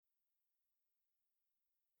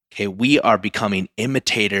Okay, we are becoming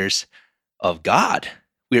imitators of God.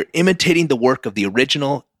 We are imitating the work of the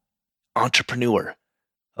original entrepreneur,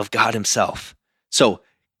 of God himself. So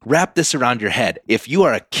wrap this around your head. If you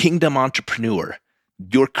are a kingdom entrepreneur,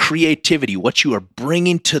 your creativity, what you are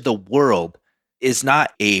bringing to the world, is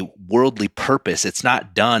not a worldly purpose. It's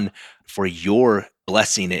not done for your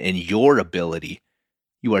blessing and your ability.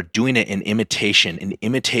 You are doing it in imitation, in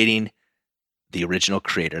imitating the original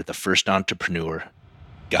creator, the first entrepreneur,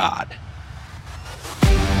 God.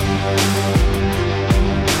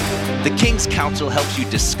 The King's Council helps you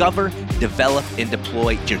discover, develop, and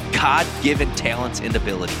deploy your God-given talents and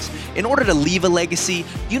abilities. In order to leave a legacy,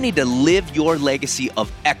 you need to live your legacy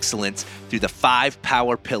of excellence through the 5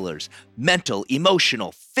 power pillars: mental,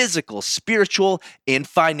 emotional, physical, spiritual, and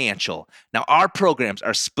financial. Now, our programs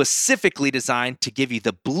are specifically designed to give you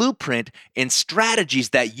the blueprint and strategies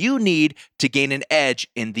that you need to gain an edge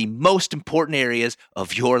in the most important areas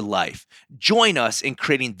of your life. Join us in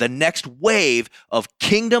creating the next wave of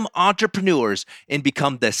kingdom entrepreneurs and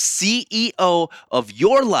become the CEO of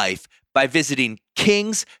your life by visiting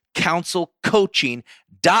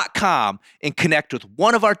kingscouncilcoaching.com and connect with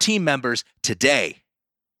one of our team members today.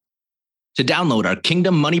 To download our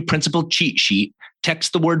Kingdom Money Principle cheat sheet,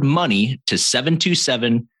 text the word money to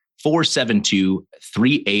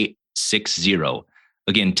 727-472-3860.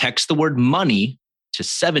 Again, text the word money to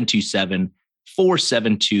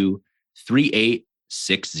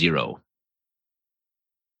 727-472-3860.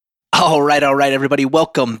 All right, everybody.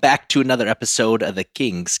 Welcome back to another episode of the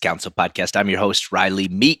King's Council podcast. I'm your host, Riley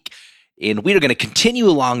Meek, and we are going to continue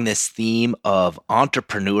along this theme of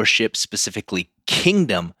entrepreneurship, specifically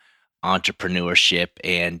kingdom entrepreneurship.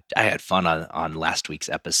 And I had fun on last week's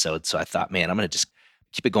episode, so I thought, man, I'm going to just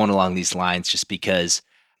keep it going along these lines, just because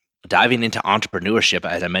diving into entrepreneurship,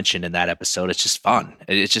 as I mentioned in that episode, it's just fun.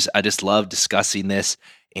 I just love discussing this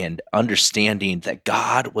and understanding that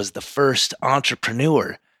God was the first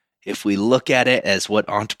entrepreneur. If we look at it as what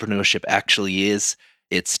entrepreneurship actually is,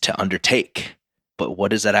 it's to undertake. But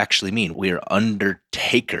what does that actually mean? We are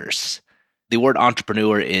undertakers. The word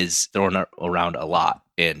entrepreneur is thrown around a lot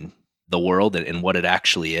in the world, and what it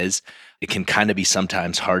actually is. It can kind of be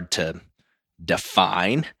sometimes hard to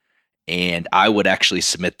define. And I would actually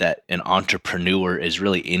submit that an entrepreneur is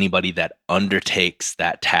really anybody that undertakes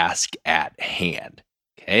that task at hand.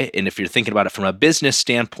 Okay. And if you're thinking about it from a business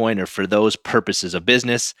standpoint, or for those purposes of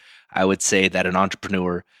business, I would say that an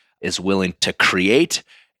entrepreneur is willing to create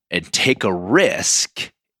and take a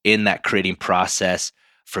risk in that creating process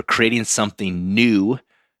for creating something new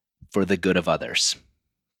for the good of others.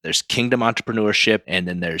 There's kingdom entrepreneurship, and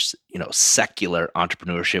then there's, secular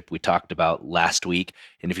entrepreneurship we talked about last week.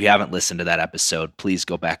 And if you haven't listened to that episode, please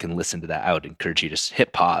go back and listen to that. I would encourage you to just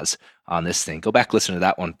hit pause on this thing. Go back, listen to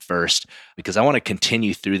that one first, because I want to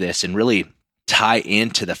continue through this and really tie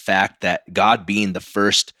into the fact that God being the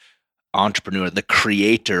first entrepreneur, the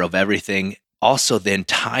creator of everything, also then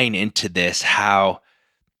tying into this how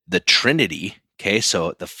the Trinity, okay,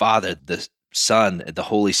 so the Father, the Son, the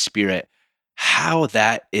Holy Spirit, how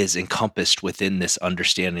that is encompassed within this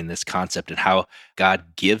understanding, this concept, and how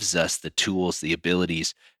God gives us the tools, the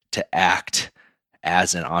abilities to act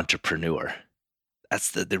as an entrepreneur.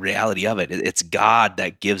 That's the reality of it. It's God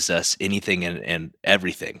that gives us anything and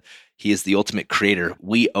everything. He is the ultimate creator.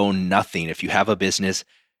 We own nothing. If you have a business,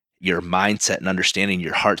 your mindset and understanding,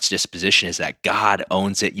 your heart's disposition is that God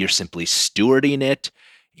owns it. You're simply stewarding it,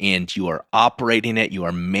 and you are operating it. You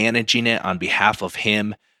are managing it on behalf of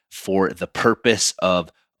Him, for the purpose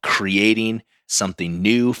of creating something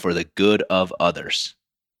new for the good of others.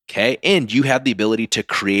 Okay. And you have the ability to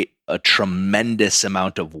create a tremendous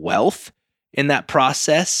amount of wealth in that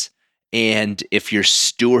process. And if you're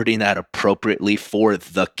stewarding that appropriately for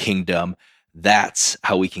the kingdom, that's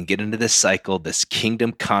how we can get into this cycle, this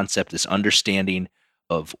kingdom concept, this understanding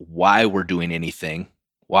of why we're doing anything,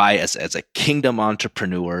 why as a kingdom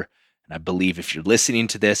entrepreneur. I believe if you're listening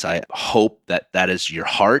to this, I hope that is your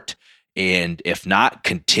heart. And if not,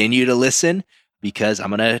 continue to listen, because I'm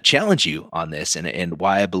going to challenge you on this and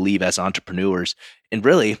why I believe as entrepreneurs. And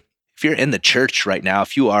really, if you're in the church right now,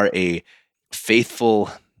 if you are a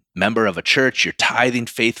faithful member of a church, you're tithing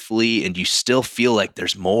faithfully, and you still feel like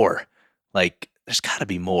there's more, like there's got to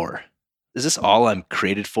be more. Is this all I'm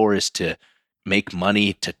created for, is to make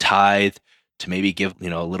money, to tithe, to maybe give,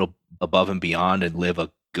 a little above and beyond and live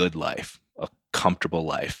a good life, a comfortable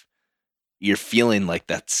life? You're feeling like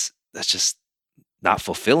that's just not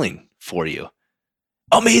fulfilling for you.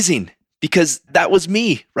 Amazing, because that was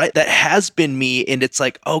me, right? That has been me. And it's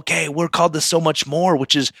like, okay, we're called to so much more,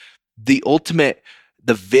 which is the ultimate,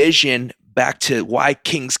 the vision back to why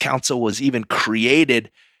King's Council was even created.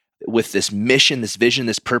 with this mission, this vision,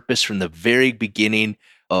 this purpose from the very beginning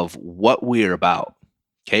of what we're about.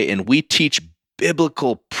 Okay. And we teach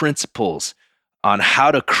biblical principles on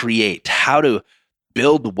how to create, how to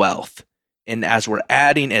build wealth. And as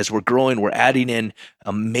we're growing, we're adding in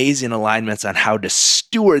amazing alignments on how to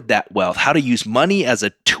steward that wealth, how to use money as a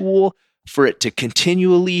tool for it to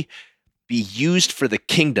continually be used for the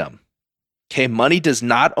kingdom. Okay, money does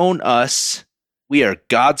not own us. We are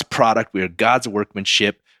God's product. We are God's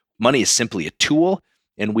workmanship. Money is simply a tool,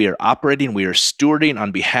 and we are stewarding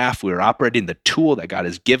on behalf. We are operating the tool that God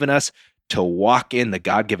has given us to walk in the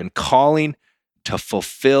God-given calling, to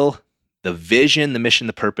fulfill the vision, the mission,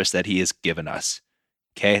 the purpose that he has given us.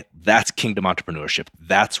 Okay, that's kingdom entrepreneurship.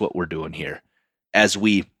 That's what we're doing here. As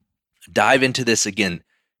we dive into this again,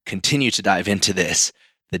 continue to dive into this,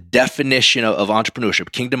 the definition of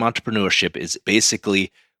entrepreneurship, kingdom entrepreneurship, is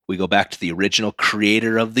basically, we go back to the original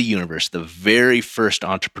creator of the universe, the very first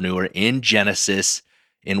entrepreneur in Genesis,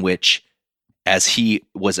 in which, as he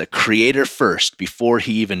was a creator first, before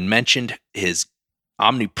he even mentioned his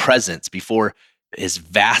omnipresence, before his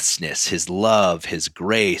vastness, his love, his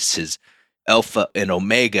grace, his Alpha and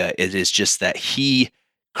Omega, it is just that he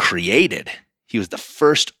created. He was the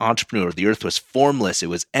first entrepreneur. The earth was formless. It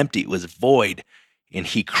was empty. It was void. And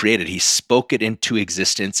he created. He spoke it into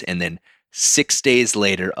existence. And then 6 days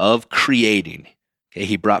later of creating, okay,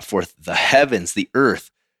 he brought forth the heavens, the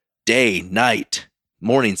earth, day, night,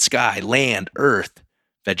 morning, sky, land, earth,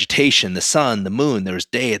 vegetation, the sun, the moon. There was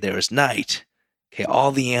day, there was night. Okay,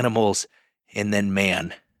 all the animals, and then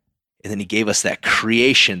man. And then he gave us that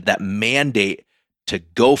creation, that mandate to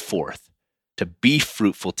go forth, to be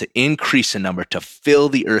fruitful, to increase in number, to fill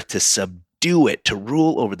the earth, to subdue it, to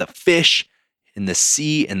rule over the fish in the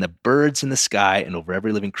sea and the birds in the sky and over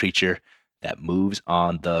every living creature that moves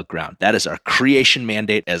on the ground. That is our creation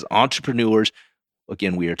mandate as entrepreneurs.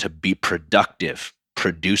 Again, we are to be productive,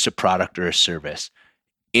 produce a product or a service,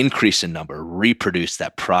 increase in number, reproduce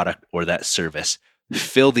that product or that service,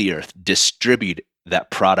 fill the earth, distribute that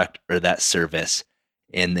product or that service,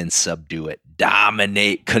 and then subdue it,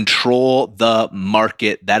 dominate, control the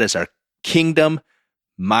market. That is our kingdom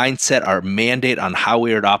mindset, our mandate on how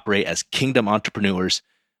we are to operate as kingdom entrepreneurs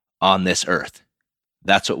on this earth.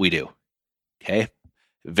 That's what we do. Okay.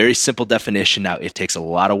 Very simple definition. Now, it takes a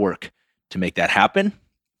lot of work to make that happen,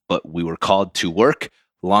 but we were called to work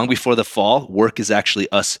long before the fall. Work is actually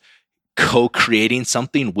us co-creating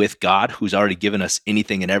something with God, who's already given us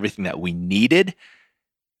anything and everything that we needed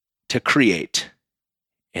to create.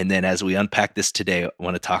 And then as we unpack this today, I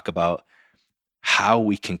want to talk about how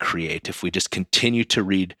we can create if we just continue to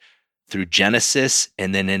read through Genesis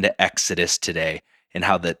and then into Exodus today, and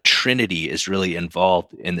how the Trinity is really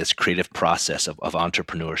involved in this creative process of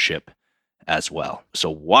entrepreneurship as well. So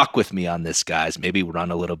walk with me on this, guys. Maybe run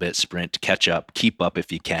a little bit, sprint, catch up, keep up if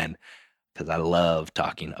you can, because I love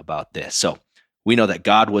talking about this. So we know that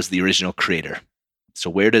God was the original creator. So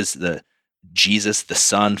where does the Jesus, the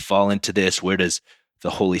Son, fall into this? Where does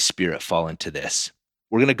the Holy Spirit fall into this?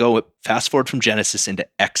 We're going to go fast forward from Genesis into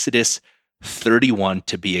Exodus 31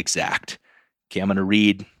 to be exact. Okay, I'm going to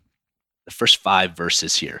read the first 5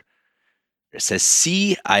 verses here. It says,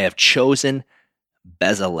 "See, I have chosen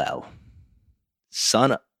Bezalel,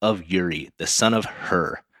 son of Uri, the son of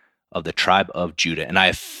Hur, of the tribe of Judah, and I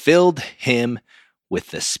have filled him with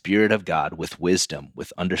the Spirit of God, with wisdom,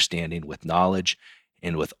 with understanding, with knowledge,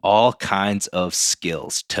 and with all kinds of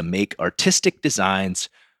skills, to make artistic designs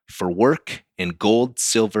for work in gold,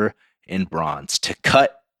 silver, and bronze, to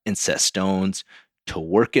cut and set stones, to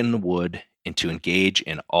work in wood, and to engage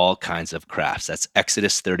in all kinds of crafts." That's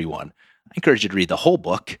Exodus 31. I encourage you to read the whole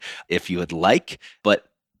book if you would like,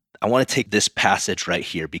 but I want to take this passage right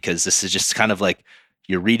here because this is just kind of like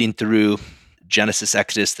you're reading through Genesis,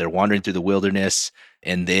 Exodus, they're wandering through the wilderness,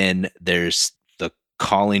 and then there's the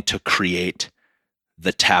calling to create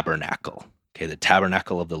the tabernacle, okay, the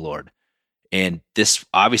tabernacle of the Lord. And this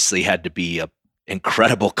obviously had to be an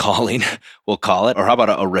incredible calling, we'll call it, or how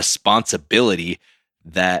about a responsibility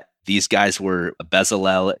that these guys were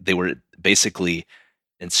Bezalel. They were basically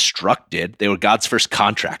instructed. They were God's first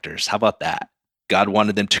contractors. How about that? God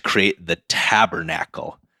wanted them to create the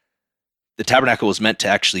tabernacle. The tabernacle was meant to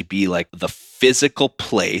actually be like the physical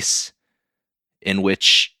place in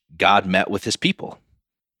which God met with his people,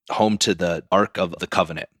 home to the Ark of the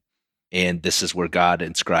Covenant. And this is where God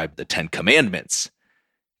inscribed the 10 Commandments.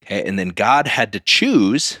 Okay, and then God had to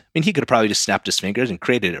choose. I mean, he could have probably just snapped his fingers and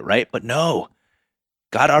created it, right? But no,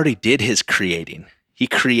 God already did his creating. He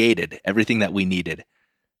created everything that we needed.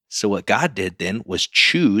 So what God did then was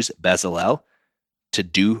choose Bezalel to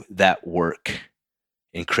do that work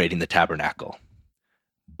in creating the tabernacle.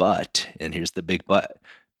 But, and here's the big but,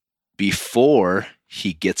 before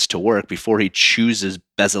he gets to work, before he chooses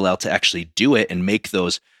Bezalel to actually do it and make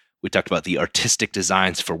those, we talked about the artistic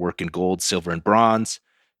designs for work in gold, silver, and bronze,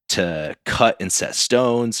 to cut and set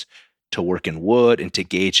stones, to work in wood, and to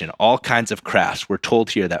engage in all kinds of crafts. We're told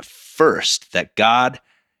here that first, that God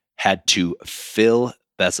had to fill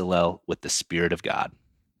Bezalel with the Spirit of God.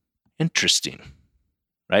 Interesting,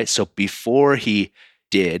 right? So before he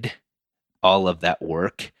did all of that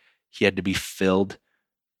work, he had to be filled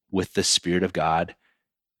with the Spirit of God.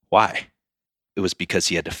 Why? It was because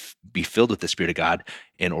he had to be filled with the Spirit of God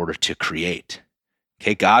in order to create.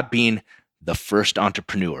 Okay, God being the first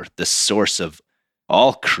entrepreneur, the source of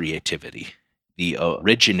all creativity, the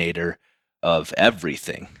originator of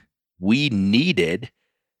everything, we needed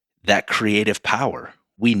that creative power.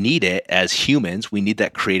 We need it as humans. We need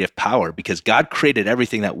that creative power because God created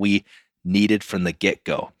everything that we needed from the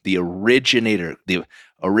get-go. The originator, the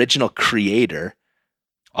original creator,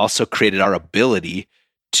 also created our ability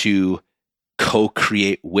to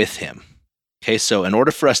co-create with him. Okay, so in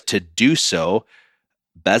order for us to do so,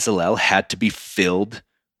 Bezalel had to be filled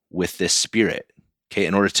with this Spirit, okay,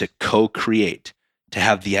 in order to co-create, to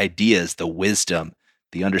have the ideas, the wisdom,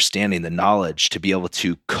 the understanding, the knowledge, to be able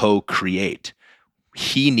to co-create.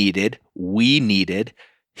 We needed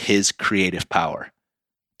his creative power.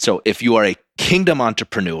 So if you are a kingdom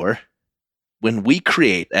entrepreneur, when we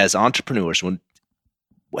create as entrepreneurs,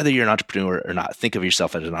 whether you're an entrepreneur or not, think of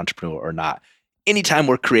yourself as an entrepreneur or not. Anytime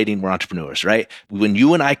we're creating, we're entrepreneurs, right? When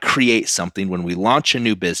you and I create something, when we launch a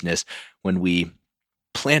new business, when we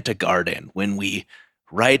plant a garden, when we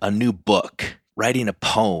write a new book, writing a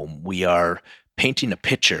poem, we are painting a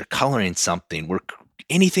picture, coloring something,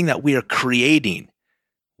 anything that we are creating,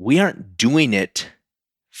 we aren't doing it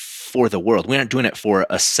for the world. We aren't doing it for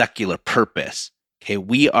a secular purpose. Okay,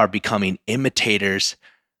 we are becoming imitators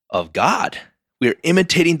of God. We are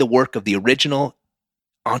imitating the work of the original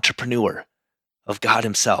entrepreneur, of God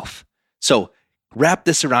himself. So wrap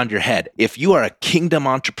this around your head. If you are a kingdom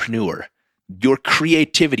entrepreneur, your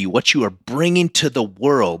creativity, what you are bringing to the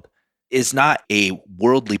world, is not a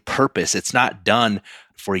worldly purpose. It's not done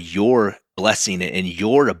for your blessing and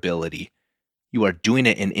your ability. You are doing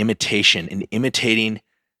it in imitation, in imitating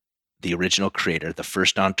the original creator, the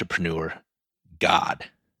first entrepreneur, God.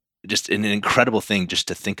 Just an incredible thing just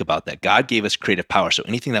to think about that. God gave us creative power. So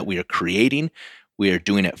anything that we are creating, we are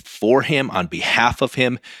doing it for him, on behalf of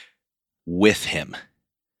him, with him,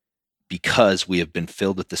 because we have been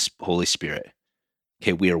filled with the Holy Spirit.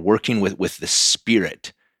 Okay, we are working with the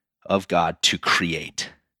Spirit of God to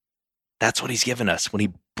create. That's what he's given us. When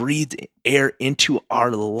he breathed air into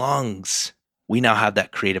our lungs, we now have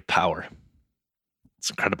that creative power. It's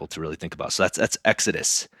incredible to really think about. So that's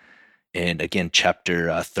Exodus. And again,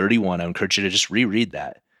 chapter 31, I encourage you to just reread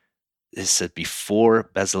that. It said before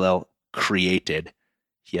Bezalel created,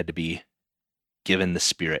 he had to be given the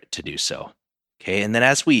Spirit to do so. Okay, and then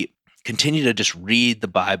as we continue to just read the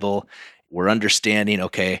Bible, we're understanding,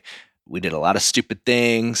 okay, we did a lot of stupid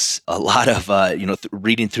things, a lot of,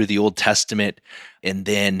 reading through the Old Testament, and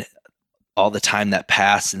then all the time that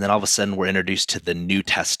passed, and then all of a sudden we're introduced to the New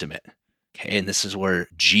Testament. Okay, and this is where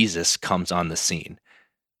Jesus comes on the scene.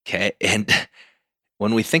 Okay, and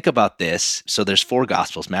when we think about this, so there's 4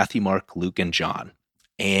 Gospels, Matthew, Mark, Luke, and John.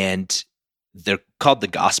 And they're called the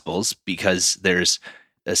Gospels because there's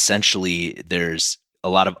a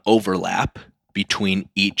lot of overlap between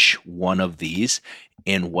each one of these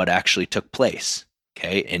and what actually took place,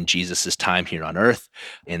 okay, in Jesus's time here on earth,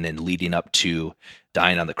 and then leading up to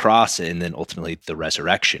dying on the cross, and then ultimately the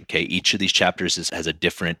resurrection. Okay, each of these chapters has a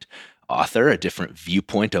different author, a different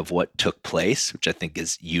viewpoint of what took place, which I think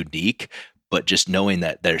is unique. But just knowing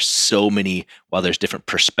that there's so many, while there's different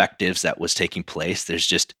perspectives that was taking place, there's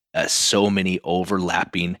just so many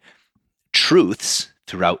overlapping truths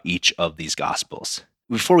throughout each of these Gospels.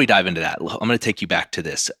 Before we dive into that, I'm going to take you back to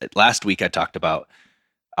this. Last week, I talked about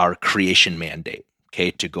our creation mandate,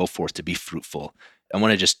 okay, to go forth, to be fruitful. I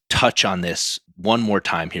want to just touch on this one more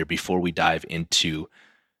time here before we dive into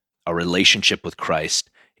our relationship with Christ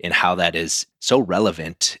and how that is so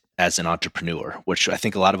relevant as an entrepreneur, which I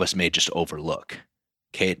think a lot of us may just overlook.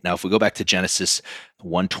 Okay, now if we go back to Genesis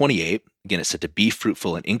 1:28, again, it said to be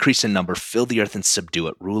fruitful and increase in number, fill the earth and subdue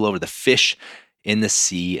it, rule over the fish in the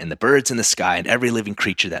sea and the birds in the sky and every living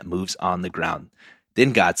creature that moves on the ground.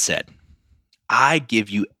 Then God said, I give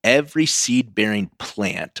you every seed-bearing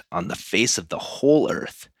plant on the face of the whole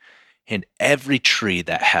earth and every tree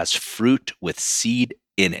that has fruit with seed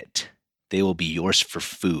in it. They will be yours for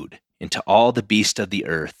food. and to all the beasts of the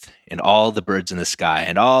earth, and all the birds in the sky,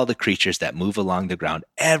 and all the creatures that move along the ground,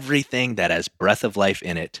 everything that has breath of life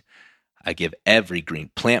in it, I give every green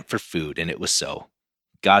plant for food. And it was so.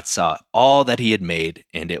 God saw all that he had made,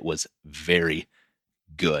 and it was very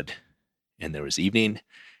good. And there was evening,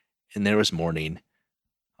 and there was morning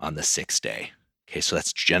on the sixth day. Okay, so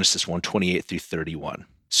that's Genesis 1:28 through 31.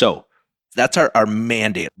 So that's our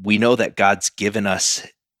mandate. We know that God's given us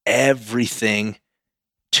everything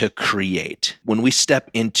to create. When we step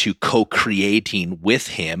into co-creating with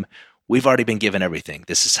him, we've already been given everything.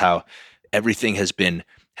 This is how everything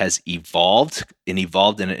has evolved, and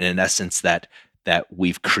evolved in an essence that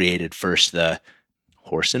we've created first the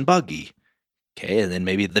horse and buggy, okay, and then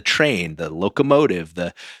maybe the train, the locomotive,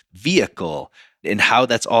 the vehicle, and how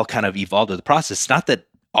that's all kind of evolved with the process. It's not that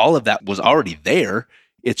all of that was already there.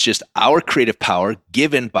 It's just our creative power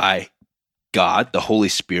given by God, the Holy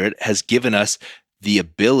Spirit, has given us the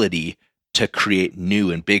ability to create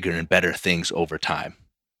new and bigger and better things over time.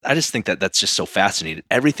 I just think that that's just so fascinating.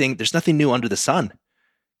 Everything, there's nothing new under the sun.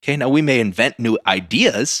 Okay, now we may invent new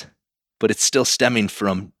ideas, but it's still stemming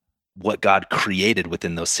from what God created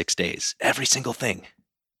within those 6 days. Every single thing.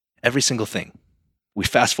 Every single thing. We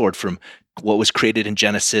fast forward from what was created in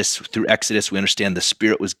Genesis through Exodus. We understand the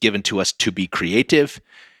Spirit was given to us to be creative.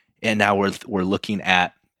 And now we're looking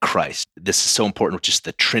at Christ. This is so important, which is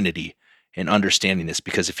the Trinity, and understanding this,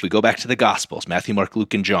 because if we go back to the Gospels, Matthew, Mark,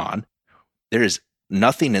 Luke, and John, there is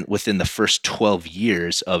nothing within the first 12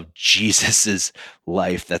 years of Jesus's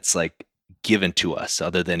life that's like given to us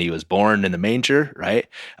other than he was born in the manger, right?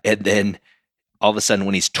 And then all of a sudden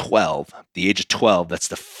when he's 12, the age of 12, that's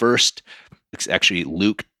the first, it's actually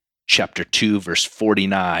Luke chapter 2, verse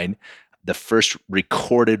 49, the first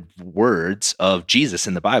recorded words of Jesus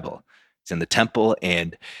in the Bible. He's in the temple,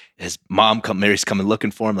 and his mom, Mary's coming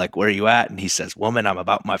looking for him, like, where are you at? And he says, woman, I'm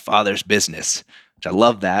about my Father's business, which I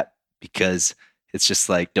love that, because it's just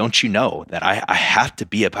like, don't you know that I have to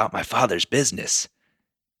be about my Father's business?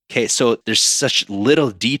 Okay, so there's such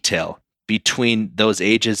little detail between those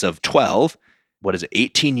ages of 12. What is it?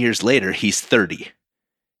 18 years later, he's 30.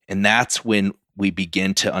 And that's when we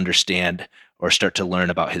begin to understand or start to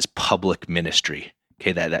learn about his public ministry.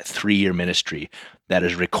 Okay, that 3-year ministry that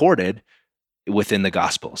is recorded within the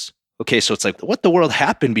Gospels. Okay, so it's like, what the world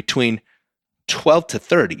happened between 12 to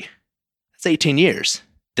 30? That's 18 years.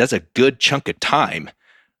 That's a good chunk of time.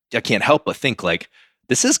 I can't help but think like,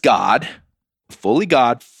 this is God,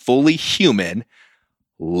 fully human,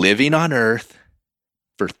 living on earth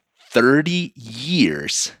for 30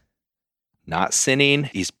 years, not sinning.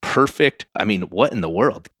 He's perfect. I mean, what in the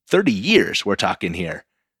world? 30 years we're talking here.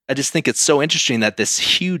 I just think it's so interesting that this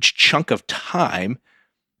huge chunk of time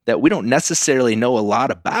that we don't necessarily know a lot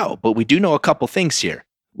about, but we do know a couple things here.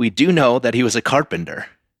 We do know that he was a carpenter.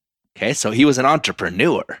 Okay, so he was an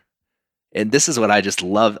entrepreneur. And this is what I just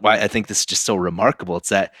love, why I think this is just so remarkable. It's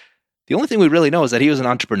that the only thing we really know is that he was an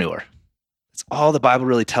entrepreneur. That's all the Bible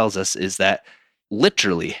really tells us, is that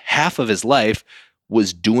literally half of his life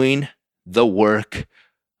was doing the work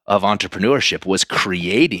of entrepreneurship, was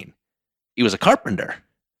creating. He was a carpenter.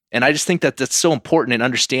 And I just think that that's so important in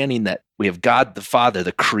understanding that we have God the Father,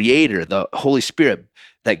 the Creator, the Holy Spirit,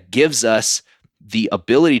 that gives us the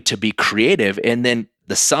ability to be creative. And then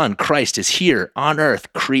the Son, Christ, is here on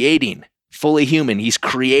earth creating, fully human. He's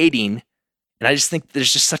creating. And I just think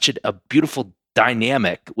there's just such a beautiful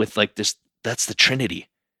dynamic with like this. That's the Trinity.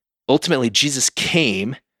 Ultimately, Jesus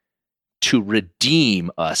came to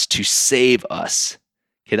redeem us, to save us.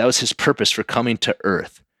 Okay, that was his purpose for coming to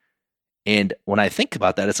earth. And when I think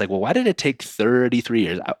about that, it's like, well, why did it take 33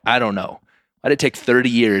 years? I don't know. Why did it take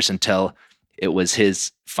 30 years until it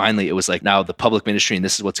was finally, it was like, now the public ministry, and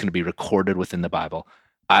this is what's going to be recorded within the Bible?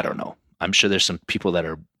 I don't know. I'm sure there's some people that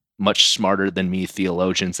are much smarter than me,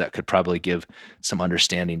 theologians, that could probably give some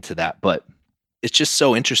understanding to that. But it's just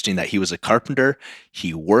so interesting that he was a carpenter.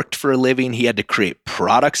 He worked for a living. He had to create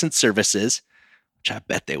products and services, which I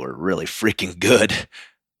bet they were really freaking good,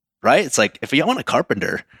 right? It's like, if you want a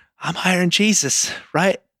carpenter, I'm hiring Jesus,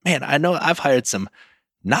 right? Man, I know I've hired some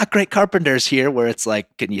not great carpenters here where it's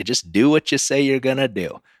like, can you just do what you say you're going to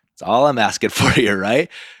do? That's all I'm asking for you, right?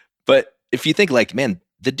 But if you think like, man,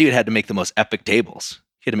 the dude had to make the most epic tables.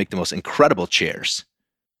 He had to make the most incredible chairs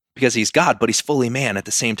because he's God, but he's fully man at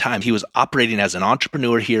the same time. He was operating as an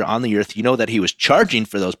entrepreneur here on the earth. You know that he was charging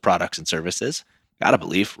for those products and services. Gotta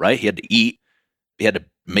believe, right? He had to eat. He had to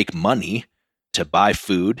make money to buy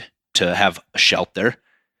food, to have a shelter.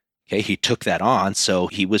 Okay, he took that on. So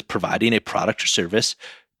he was providing a product or service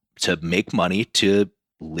to make money to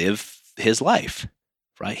live his life,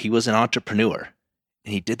 right? He was an entrepreneur,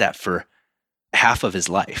 and he did that for half of his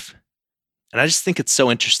life. And I just think it's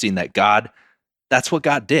so interesting that God, that's what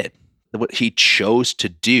God did, what he chose to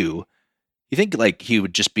do. You think like he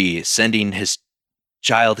would just be sending his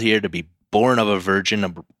child here to be born of a virgin,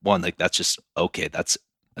 number one, like that's just okay, that's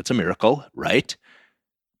a miracle, right?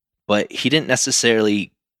 But he didn't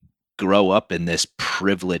necessarily grow up in this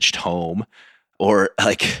privileged home, or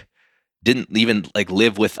like didn't even like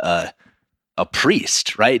live with a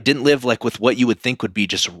priest, right? Didn't live like with what you would think would be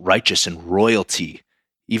just righteous and royalty,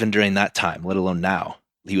 even during that time, let alone now.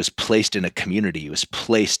 He was placed in a community. He was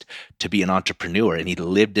placed to be an entrepreneur, and he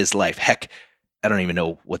lived his life. Heck, I don't even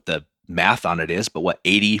know what the math on it is, but what,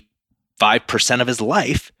 85% of his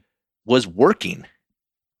life was working.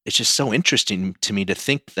 It's just so interesting to me to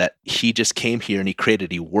think that he just came here and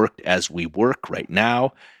he worked as we work right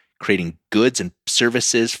now, creating goods and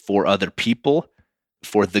services for other people,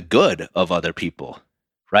 for the good of other people,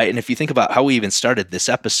 right? And if you think about how we even started this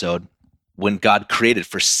episode, when God created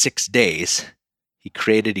for 6 days, he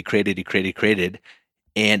created.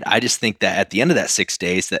 And I just think that at the end of that 6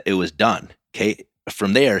 days that it was done, okay?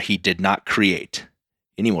 From there, he did not create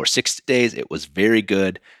anymore. 6 days, it was very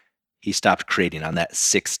good. He stopped creating on that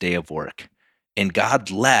 6th day of work. And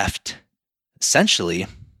God essentially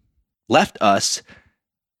left us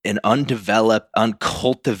an undeveloped,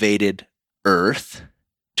 uncultivated earth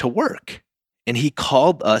to work. And he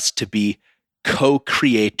called us to be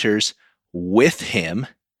co-creators with him,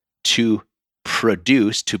 to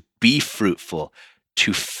produce, to be fruitful,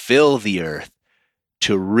 to fill the earth,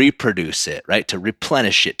 to reproduce it, right? To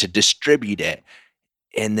replenish it, to distribute it,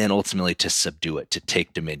 and then ultimately to subdue it, to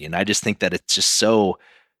take dominion. I just think that it's just so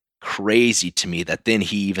crazy to me that then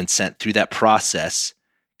he even sent through that process,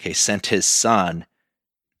 sent his son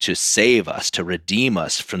to save us, to redeem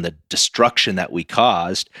us from the destruction that we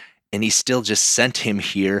caused. And he still just sent him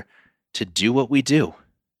here to do what we do,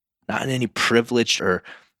 not in any privileged or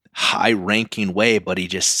high-ranking way, but he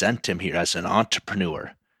just sent him here as an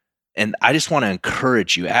entrepreneur. And I just want to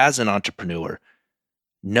encourage you as an entrepreneur,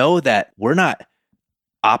 know that we're not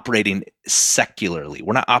operating secularly.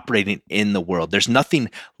 We're not operating in the world. There's nothing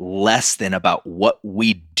less than about what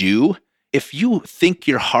we do. If you think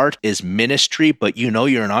your heart is ministry, but you know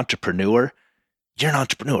you're an entrepreneur, you're an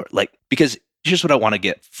entrepreneur. Like, because here's what I want to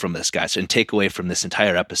get from this, guys, and take away from this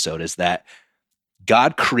entire episode is that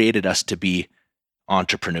God created us to be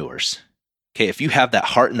entrepreneurs. Okay, if you have that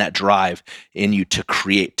heart and that drive in you to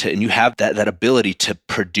create, and you have that ability to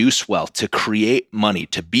produce wealth, to create money,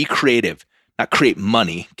 to be creative, not create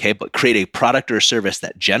money, okay, but create a product or a service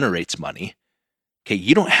that generates money. Okay,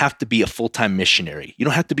 you don't have to be a full-time missionary. You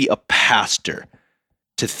don't have to be a pastor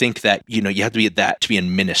to think that, you have to be that to be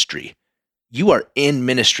in ministry. You are in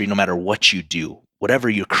ministry no matter what you do. Whatever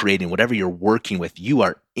you're creating, whatever you're working with, you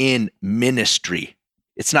are in ministry.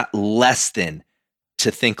 It's not less than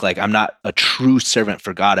to think like I'm not a true servant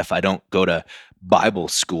for God if I don't go to Bible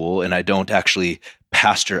school and I don't actually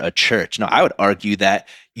pastor a church. No, I would argue that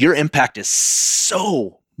your impact is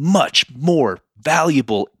so much more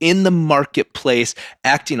valuable in the marketplace,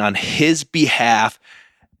 acting on his behalf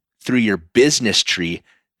through your business tree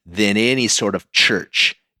than any sort of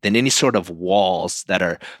church, than any sort of walls that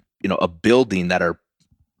are, a building that are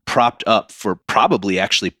propped up for probably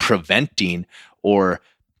actually preventing or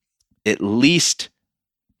at least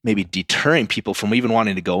maybe deterring people from even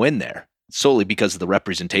wanting to go in there, solely because of the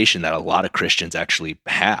representation that a lot of Christians actually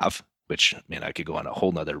have, which, I could go on a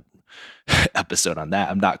whole nother episode on that.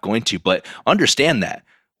 I'm not going to, but understand that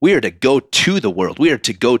we are to go to the world. We are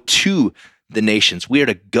to go to the nations. We are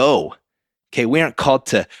to go. Okay, we aren't called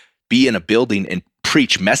to be in a building and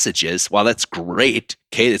preach messages. While that's great,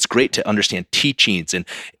 okay, it's great to understand teachings and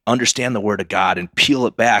understand the word of God and peel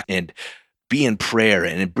it back and be in prayer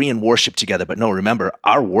and be in worship together. But no, remember,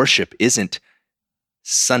 our worship isn't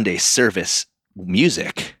Sunday service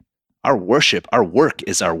music. Our work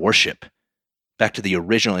is our worship. Back to the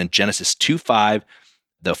original in Genesis 2:5,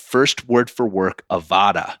 the first word for work,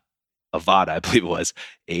 avada, I believe it was,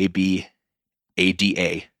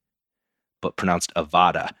 A-B-A-D-A, but pronounced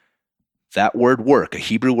avada. That word work, a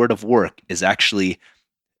Hebrew word of work, is actually,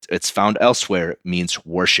 it's found elsewhere, means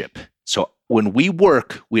worship. So when we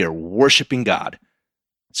work, we are worshiping God.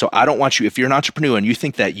 So I don't want you, if you're an entrepreneur and you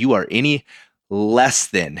think that you are any less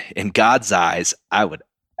than in God's eyes, I would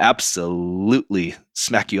absolutely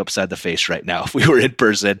smack you upside the face right now if we were in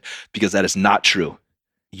person, because that is not true.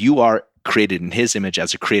 You are created in his image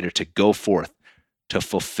as a creator to go forth, to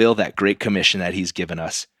fulfill that great commission that he's given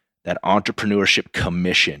us, that entrepreneurship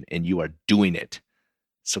commission, and you are doing it.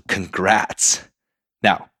 So congrats.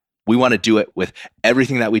 Now, we want to do it with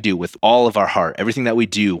everything that we do, with all of our heart. Everything that we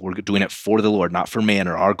do, we're doing it for the Lord, not for man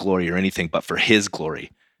or our glory or anything, but for his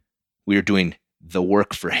glory. We are doing the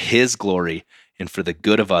work for His glory and for the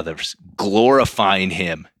good of others, glorifying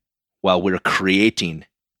Him while we're creating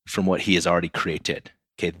from what He has already created.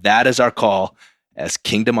 Okay, that is our call as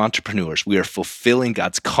kingdom entrepreneurs. We are fulfilling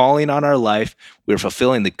God's calling on our life. We are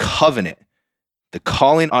fulfilling the covenant, the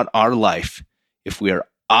calling on our life, if we are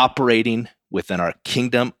operating within our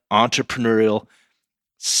kingdom entrepreneurial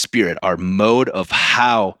spirit, our mode of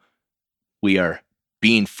how we are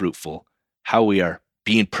being fruitful, how we are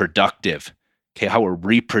being productive, okay, how we're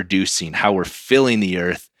reproducing, how we're filling the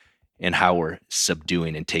earth, and how we're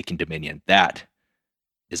subduing and taking dominion. That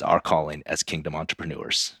is our calling as kingdom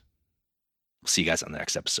entrepreneurs. We'll see you guys on the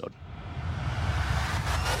next episode.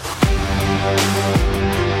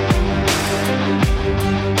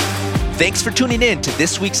 Thanks for tuning in to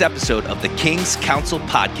this week's episode of the King's Council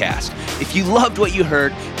Podcast. If you loved what you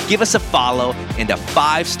heard, give us a follow and a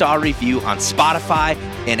 5-star review on Spotify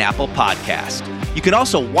and Apple Podcast. You can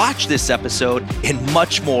also watch this episode and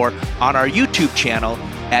much more on our YouTube channel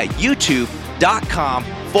at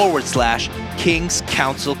youtube.com/King's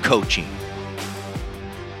Council Coaching.